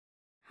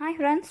Hi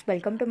friends,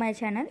 welcome to my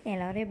channel.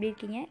 எல்லாரும் எப்படி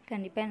இருக்கீங்க?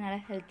 கண்டிப்பாக நல்லா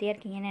ஹெல்த்தியாக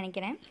இருக்கீங்கன்னு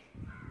நினைக்கிறேன்.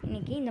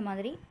 இன்றைக்கி இந்த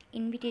மாதிரி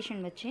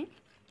இன்விடேஷன் வச்சு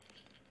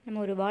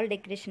நம்ம ஒரு வால்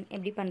டெக்கரேஷன்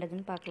எப்படி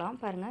பண்ணுறதுன்னு பார்க்கலாம்.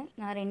 பாருங்கள்,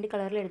 நான் 2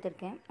 கலரில்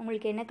எடுத்திருக்கேன்.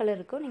 உங்களுக்கு என்ன கலர்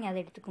இருக்கோ நீங்கள்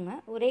அதை எடுத்துக்கோங்க.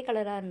 ஒரே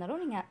கலராக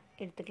இருந்தாலும் நீங்கள்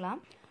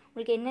எடுத்துக்கலாம்.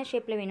 உங்களுக்கு என்ன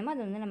ஷேப்பில் வேணுமோ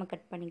அதை வந்து நம்ம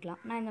கட்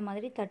பண்ணிக்கலாம். நான் இந்த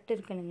மாதிரி தட்டு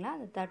இருக்கு இல்லைங்களா,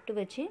 அந்த தட்டு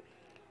வச்சு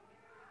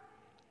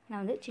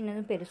நான் வந்து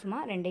சின்னதும் பெருசுமா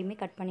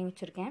ரெண்டையுமே கட் பண்ணி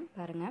வச்சுருக்கேன்.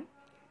 பாருங்கள்,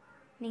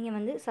 நீங்கள்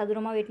வந்து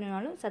சதுரமாக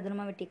வெட்டினாலும்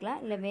சதுரமாக வெட்டிக்கலாம்,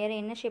 இல்லை வேறு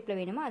என்ன ஷேப்பில்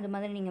வேணுமோ அது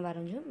மாதிரி நீங்கள்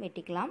வரைஞ்சும்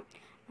வெட்டிக்கலாம்.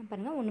 நான்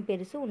பாருங்கள், ஒன்று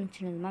பெருசு ஒன்று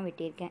சின்னதுமாக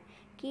வெட்டியிருக்கேன்.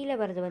 கீழே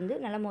வரது வந்து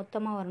நல்லா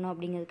மொத்தமாக வரணும்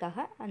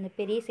அப்படிங்கிறதுக்காக அந்த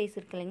பெரிய சைஸ்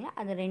இருக்கு இல்லைங்களா,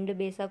 அதை 2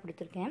 பேஸாக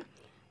கொடுத்துருக்கேன்.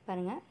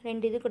 பாருங்கள்,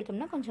 2 இது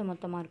கொடுத்தோம்னா கொஞ்சம்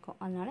மொத்தமாக இருக்கும்,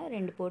 அதனால்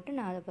 2 போட்டு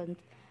நான் அதை வந்து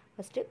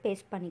ஃபஸ்ட்டு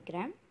பேஸ்ட்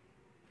பண்ணிக்கிறேன்.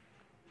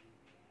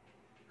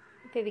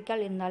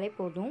 ஃபெவிகால் இருந்தாலே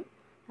போதும்,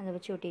 அதை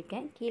வச்சு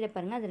ஒட்டியிருக்கேன். கீழே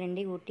பாருங்கள், அது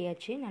 2ஐயும்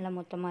ஒட்டியாச்சு, நல்லா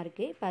மொத்தமாக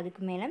இருக்குது. இப்போ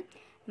அதுக்கு மேலே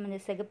நம்ம இந்த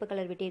சிகப்பு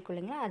கலர் வெட்டியிருக்கோம்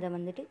இல்லைங்களா, அதை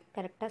வந்துட்டு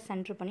கரெக்டாக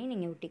சென்ட்ரு பண்ணி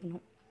நீங்கள்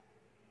ஒட்டிக்கணும்.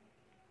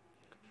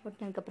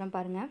 ஒட்டினதுக்கப்புறம்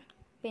பாருங்கள்,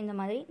 இப்போ இந்த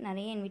மாதிரி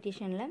நிறைய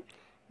இன்விடேஷனில்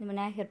இந்த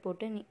விநாயகர்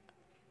போட்டு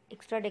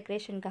எக்ஸ்ட்ரா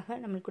டெக்கரேஷனுக்காக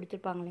நம்மளுக்கு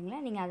கொடுத்துருப்பாங்க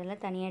இல்லைங்களா, நீங்கள்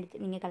அதெல்லாம் தனியாக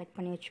எடுத்து நீங்கள் கலெக்ட்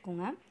பண்ணி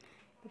வச்சுக்கோங்க.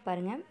 இப்போ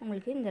பாருங்கள்,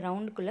 உங்களுக்கு இந்த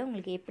ரவுண்டுக்குள்ளே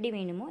உங்களுக்கு எப்படி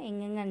வேணுமோ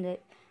எங்கெங்கே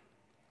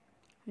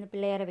அந்த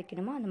பிள்ளையாரை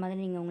வைக்கணுமோ அந்த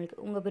மாதிரி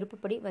நீங்கள் உங்கள்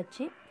விருப்பப்படி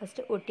வச்சு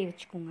ஃபஸ்ட்டு ஒட்டி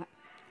வச்சுக்கோங்க.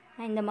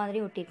 நான் இந்த மாதிரி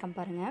ஒட்டியிருக்கேன்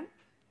பாருங்கள்.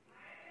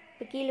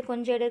 இப்போ கீழே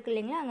கொஞ்சம் இடம் இருக்குது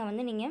இல்லைங்களா, அங்கே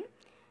வந்து நீங்கள்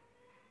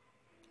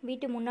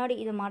வீட்டு முன்னாடி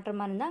இதை மாற்ற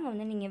மாதிரி இருந்தால் அங்கே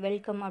வந்து நீங்கள்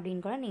வெல்கம்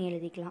அப்படின்னு கூட நீங்கள்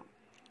எழுதிக்கலாம்.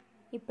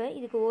 இப்போ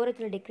இதுக்கு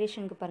ஓரத்தில்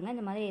டெக்கரேஷனுக்கு பாருங்கள்,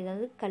 இந்த மாதிரி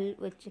ஏதாவது கல்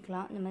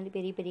வச்சுக்கலாம். இந்த மாதிரி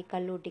பெரிய பெரிய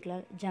கல்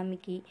ஒட்டிக்கலாம்,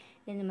 ஜமிக்கி,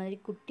 இல்லை இந்த மாதிரி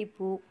குட்டி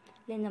பூ,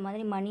 இல்லை இந்த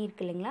மாதிரி மணி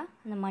இருக்குது இல்லைங்களா,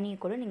 அந்த மணியை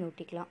கூட நீங்கள்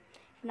ஒட்டிக்கலாம்.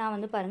 நான்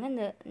வந்து பாருங்கள்,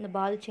 இந்த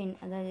பால் செயின்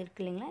அதாவது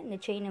இருக்குது இல்லைங்களா, இந்த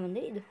செயினை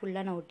வந்து இது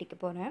ஃபுல்லாக நான் ஒட்டிக்க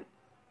போகிறேன்.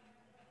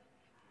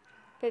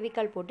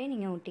 ஃபெவிகால் போட்டு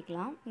நீங்கள்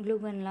ஒட்டிக்கலாம்.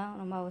 க்ளூகன்லாம்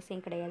ரொம்ப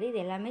அவசியம் கிடையாது, இது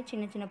எல்லாமே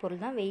சின்ன சின்ன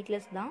பொருள் தான்,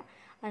 வெயிட்லெஸ் தான்.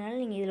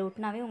 அதனால் நீங்கள் இதில்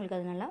ஒட்டினாவே உங்களுக்கு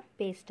அது நல்லா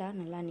பேஸ்ட்டாக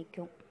நல்லா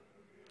நிற்கும்.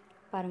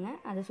 பாருங்கள்,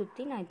 அதை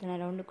சுற்றி நான் இத்தனை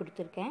ரவுண்டு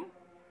கொடுத்துருக்கேன்.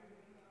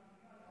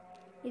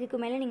 இதுக்கு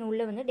மேலே நீங்கள்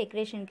உள்ளே வந்து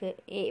டெக்கரேஷனுக்கு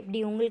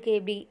உங்களுக்கு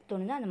எப்படி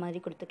தோணுதோ அந்த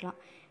மாதிரி கொடுத்துக்கலாம்.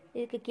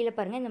 இதுக்கு கீழே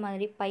பாருங்கள், இந்த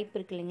மாதிரி பைப்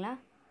இருக்குது இல்லைங்களா,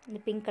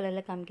 இந்த பிங்க்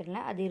கலரில்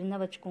காமிக்கிறேன்ல, அது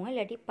இருந்தால் வச்சுக்கோங்க.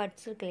 இல்லாட்டி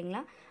பட்ஸ் இருக்குது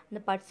இல்லைங்களா,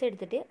 அந்த பட்ஸ்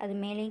எடுத்துகிட்டு அது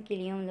மேலேயும்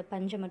கீழேயும் இந்த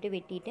பஞ்சை மட்டும்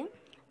வெட்டிட்டு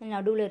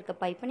நடுவில் இருக்க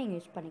பைப்பை நீங்கள்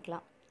யூஸ்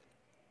பண்ணிக்கலாம்.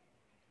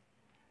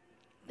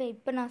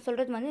 இப்போ நான்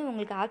சொல்கிறது வந்து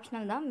உங்களுக்கு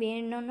ஆப்ஷனல் தான்,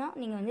 வேணும்னா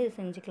நீங்கள் வந்து இது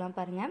செஞ்சுக்கலாம்.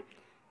 பாருங்கள்,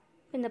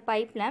 இப்போ இந்த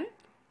பைப்பில்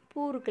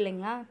பூ இருக்குது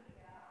இல்லைங்களா,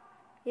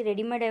 இது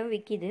ரெடிமேடாகவே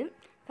விற்கிது,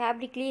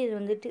 ஃபேப்ரிக்லேயே இது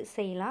வந்துட்டு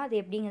செய்யலாம். அது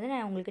எப்படிங்கிறத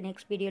நான் உங்களுக்கு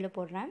நெக்ஸ்ட் வீடியோவில்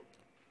போடுறேன்.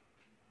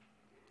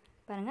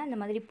 பாருங்கள், அந்த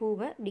மாதிரி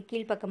பூவை இப்படி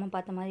கீழ் பக்கமாக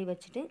பார்த்த மாதிரி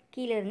வச்சுட்டு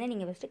கீழே இருந்தே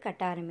நீங்கள் ஃபஸ்ட்டு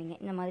கட்ட ஆரம்பிங்க.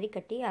 இந்த மாதிரி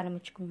கட்டி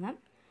ஆரம்பிச்சுக்கோங்க.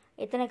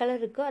 எத்தனை கலர்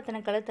இருக்கோ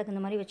அத்தனை கலர்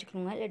தகுந்த மாதிரி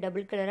வச்சுக்கோங்க, இல்லை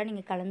டபுள் கலராக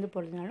நீங்கள் கலந்து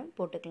போடுறதுனாலும்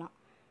போட்டுக்கலாம்.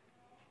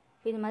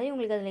 இது மாதிரி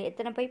உங்களுக்கு அதில்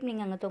எத்தனை பைப்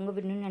நீங்கள் அங்கே தொங்க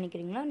விடணும்னு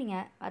நினைக்கிறீங்களோ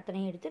நீங்கள்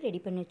அத்தனையும் எடுத்து ரெடி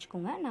பண்ணி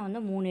வச்சுக்கோங்க. நான் வந்து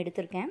 3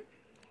 எடுத்திருக்கேன்.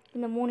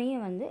 இந்த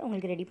 3ஐயும் வந்து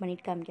உங்களுக்கு ரெடி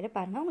பண்ணிட்டு காமிக்கிறேன்.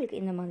 பாருங்கள்,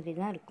 உங்களுக்கு இந்த மாதிரி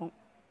தான் இருக்கும்.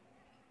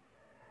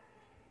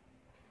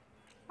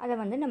 அதை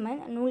வந்து நம்ம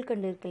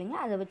நூல்கண்டு இருக்கு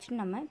இல்லைங்களா, அதை வச்சு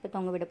நம்ம இப்போ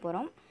தொங்க விட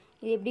போகிறோம்.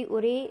 இது எப்படி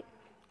ஒரே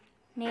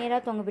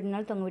நேராக தொங்க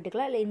விட்டுனாலும் தொங்க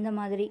விட்டுக்கலாம், இல்லை இந்த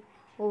மாதிரி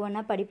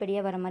ஒவ்வொன்றா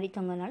படிப்படியாக வர மாதிரி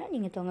தொங்கனால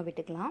நீங்கள் தொங்க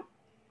விட்டுக்கலாம்.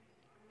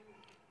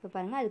 இப்போ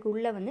பாருங்கள், அதுக்கு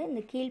உள்ளே வந்து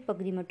இந்த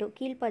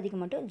கீழ்ப்பாதிக்கு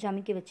மட்டும்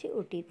ஜமிக்கி வச்சு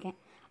ஒட்டியிருக்கேன்.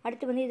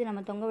 அடுத்து வந்து இது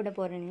நம்ம தொங்க விட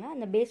போகிறோம்னா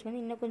அந்த பேஸ் வந்து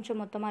இன்னும் கொஞ்சம்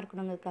மொத்தமாக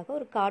இருக்கணுங்கிறதுக்காக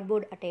ஒரு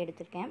கார்ட்போர்டு அட்டை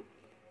எடுத்திருக்கேன்.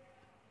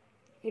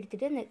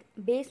 எடுத்துகிட்டு இந்த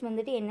பேஸ்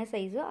வந்துட்டு என்ன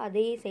சைஸோ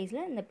அதே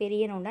சைஸில் இந்த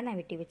பெரிய ரவுண்டாக நான்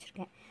வெட்டி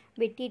வச்சுருக்கேன்.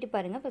 வெட்டிட்டு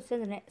பாருங்கள், ஃபஸ்ட்டு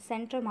அந்த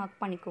சென்டரை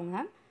மார்க் பண்ணிக்கோங்க.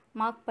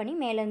 மார்க் பண்ணி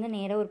மேலேருந்து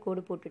நேராக ஒரு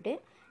கோடு போட்டுட்டு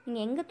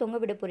நீங்கள் எங்கே தொங்க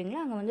விட போகிறீங்களோ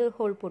அங்கே வந்து ஒரு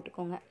ஹோல்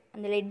போட்டுக்கோங்க.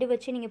 அந்த லெட்டு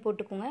வச்சு நீங்கள்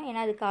போட்டுக்கோங்க,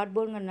 ஏன்னா அது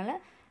கார்ட்போர்டுங்கிறதுனால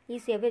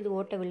ஈஸியாகவே இது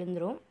ஓட்டை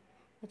விழுந்துடும்.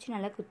 வச்சு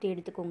நல்லா குத்தி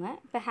எடுத்துக்கோங்க.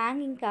 இப்போ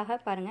ஹேங்கிங்காக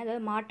பாருங்கள்,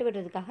 அதாவது மாட்டு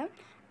விடுறதுக்காக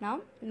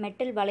நான்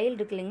மெட்டல் வளையல்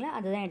இருக்கு இல்லைங்களா,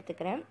 அதை தான்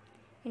எடுத்துக்கிறேன்.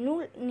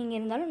 நூல் நீங்கள்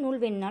இருந்தாலும் நூல்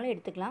வேணுனாலும்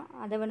எடுத்துக்கலாம்.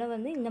 அதை விட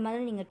வந்து இந்த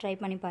மாதிரி நீங்கள் ட்ரை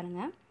பண்ணி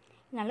பாருங்கள்,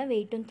 நல்லா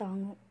வெயிட்டும்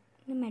தாங்கும்.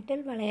 இந்த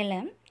மெட்டல் வளையலை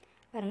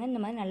பாருங்கள்,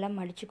 இந்த மாதிரி நல்லா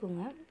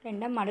மடிச்சுக்கோங்க.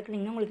 2ஆக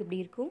மடக்குனிங்கன்னா உங்களுக்கு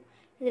இப்படி இருக்கும்.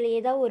 இதில்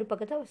ஏதாவது ஒரு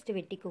பக்கத்தை ஃபஸ்ட்டு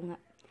வெட்டிக்கோங்க.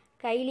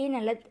 கையிலேயே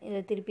நல்லா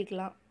இதை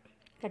திருப்பிக்கலாம்.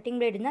 கட்டிங்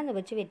பிளேட் இருந்தால் அதை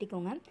வச்சு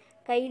வெட்டிக்கோங்க.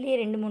 கையிலேயே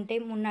 2-3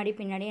 டைம் முன்னாடி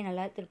பின்னாடியே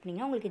நல்லா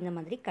திருப்பினீங்கன்னா உங்களுக்கு இந்த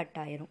மாதிரி கட்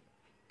ஆயிரும்.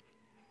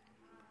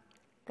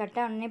 கட்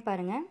ஆனே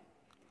பாருங்கள்,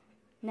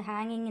 இந்த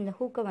ஹேங்கிங் இந்த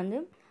ஹூக்கை வந்து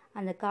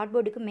அந்த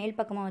கார்ட்போர்டுக்கு மேல்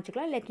பக்கமாக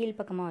வச்சுக்கலாம், இல்லை கீழ்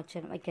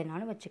பக்கமாக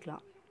வைக்கிறனாலும்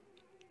வச்சுக்கலாம்.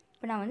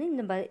 இப்போ நான் வந்து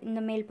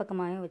இந்த மேல்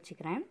பக்கமாகவே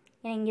வச்சுக்கிறேன்.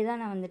 ஏன்னா இங்கே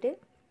தான் நான் வந்துட்டு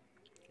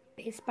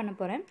பேஸ்ட் பண்ண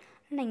போகிறேன்.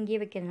 நான்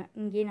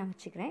இங்கேயே நான்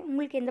வச்சுக்கிறேன்.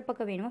 உங்களுக்கு எந்த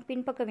பக்கம் வேணுமோ,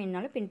 பின்பக்கம்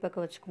வேணுனாலும்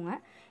பின்பக்கம் வச்சுக்கோங்க.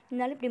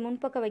 இருந்தாலும் இப்படி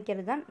முன்பக்கம்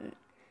வைக்கிறது தான்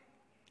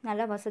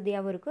நல்லா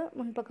வசதியாகவும் இருக்கும்.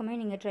 முன்பக்கமே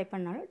நீங்கள் ட்ரை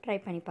பண்ணாலும் ட்ரை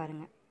பண்ணி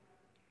பாருங்கள்.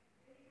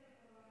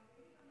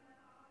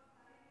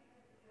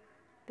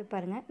 இப்போ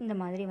பாருங்கள், இந்த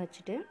மாதிரி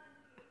வச்சுட்டு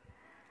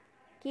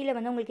கீழே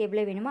வந்து உங்களுக்கு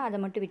எவ்வளோ வேணுமோ அதை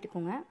மட்டும்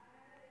விட்டுக்கோங்க.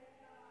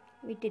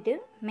 விட்டுட்டு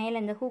மேலே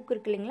இந்த ஹூக்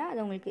இருக்குது இல்லைங்களா, அதை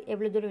உங்களுக்கு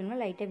எவ்வளோ தூரம் வேணுமோ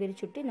லைட்டாக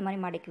விரிச்சு விட்டு இந்த மாதிரி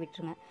மடக்கி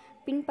விட்டுருங்க.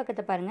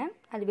 பின்பக்கத்தை பாருங்கள்,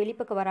 அது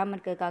வெளிப்பக்கம் வராமல்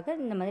இருக்கிறதுக்காக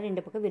இந்த மாதிரி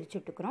 2 பக்கம் விரிச்சு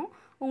விட்டுக்கிறோம்.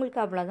 உங்களுக்கு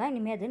அவ்வளோதான்,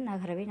 இனிமேல் அது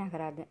நகரவே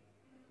நகராது.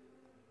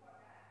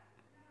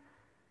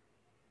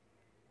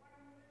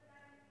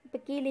 இப்போ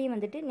கீழேயும்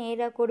வந்துட்டு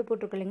நேராக கோடு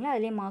போட்டிருக்கோம் இல்லைங்களா,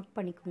 அதிலே மார்க்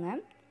பண்ணிக்கோங்க.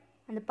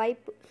 அந்த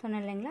பைப்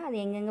சொன்னேன் இல்லைங்களா, அது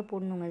எங்கெங்கே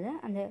போடணுங்க, அது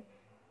அந்த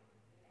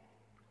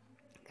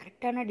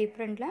கரெக்டான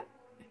டிஃப்ரெண்ட்டில்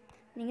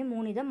நீங்கள்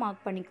 3 இதை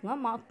மார்க் பண்ணிக்கோங்க.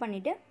 மார்க்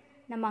பண்ணிவிட்டு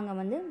நம்ம அங்கே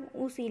வந்து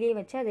ஊசியிலே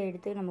வச்சு அதை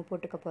எடுத்து நம்ம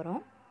போட்டுக்க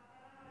போகிறோம்.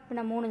 இப்போ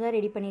நான் 3 தான்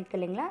ரெடி பண்ணியிருக்கேன்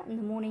இல்லைங்களா,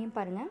 இந்த 3ஐயும்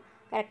பாருங்கள்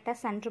கரெக்டாக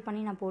சென்ட்ரு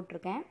பண்ணி நான்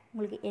போட்டிருக்கேன்.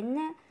 உங்களுக்கு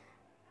என்ன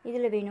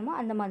இதில் வேணுமோ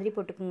அந்த மாதிரி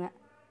போட்டுக்கோங்க.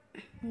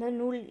 இந்த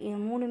நூல்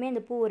 3மே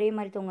இந்த பூ ஒரே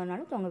மாதிரி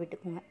தொங்கனாலும் தொங்க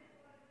விட்டுக்குங்க.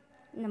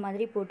 இந்த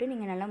மாதிரி போட்டு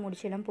நீங்கள் நல்லா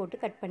முடிச்செல்லாம் போட்டு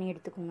கட் பண்ணி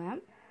எடுத்துக்கோங்க.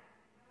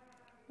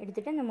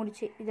 எடுத்துகிட்டு அந்த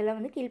முடிச்சு இதெல்லாம்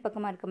வந்து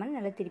கீழ்ப்பக்கமாக இருக்க மாதிரி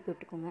நல்லா திருப்பி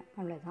விட்டுக்கோங்க.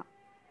 அவ்வளோதான்.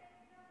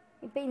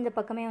 இப்போ இந்த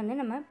பக்கமே வந்து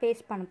நம்ம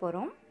பேஸ்ட் பண்ண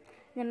போகிறோம்.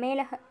 இந்த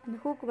மேலே அந்த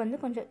ஹூக்கு வந்து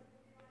கொஞ்சம்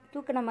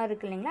தூக்கின மாதிரி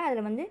இருக்குது இல்லைங்களா,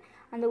 அதில் வந்து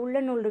அந்த உள்ள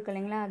நூல் இருக்குது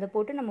இல்லைங்களா, அதை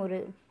போட்டு நம்ம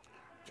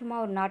சும்மா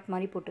ஒரு நாட்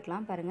மாதிரி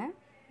போட்டுக்கலாம். பாருங்கள்,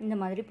 இந்த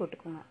மாதிரி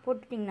போட்டுக்கோங்க.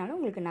 போட்டுட்டிங்கனாலும்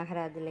உங்களுக்கு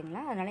நகராது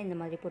இல்லைங்களா, அதனால் இந்த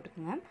மாதிரி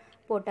போட்டுக்கோங்க.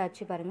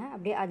 போட்டாச்சு பாருங்கள்.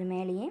 அப்படியே அது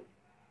மேலேயே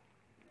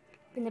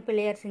இந்த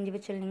பிள்ளையார் செஞ்சு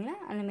வச்சுருந்தீங்களா,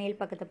 அந்த மேல்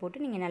பக்கத்தை போட்டு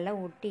நீங்கள் நல்லா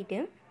ஒட்டிட்டு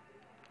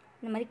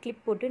இந்த மாதிரி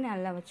கிளிப் போட்டு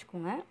நல்லா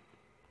வச்சுக்கோங்க.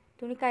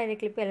 துணிக்காயிற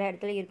கிளிப் எல்லா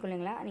இடத்துலையும் இருக்கும்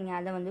இல்லைங்களா, நீங்கள்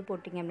அதை வந்து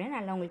போட்டிங்க அப்படின்னா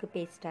நல்லா உங்களுக்கு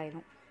பேஸ்ட்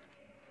ஆகிடும்.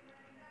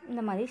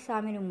 இந்த மாதிரி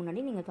சாமி ரூம்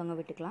முன்னாடி நீங்கள் தொங்க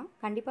விட்டுக்கலாம்.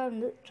 கண்டிப்பாக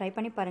வந்து ட்ரை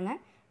பண்ணி பாருங்கள்.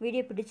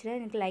 வீடியோ பிடிச்சிட்டா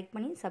எனக்கு லைக்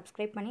பண்ணி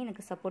சப்ஸ்கிரைப் பண்ணி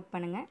எனக்கு சப்போர்ட்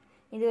பண்ணுங்கள்.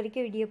 இது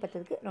வரைக்கும் வீடியோ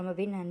பார்த்ததுக்கு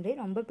ரொம்பவே நன்றி.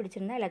 ரொம்ப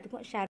பிடிச்சிருந்தா எல்லாத்துக்கும் ஷேர்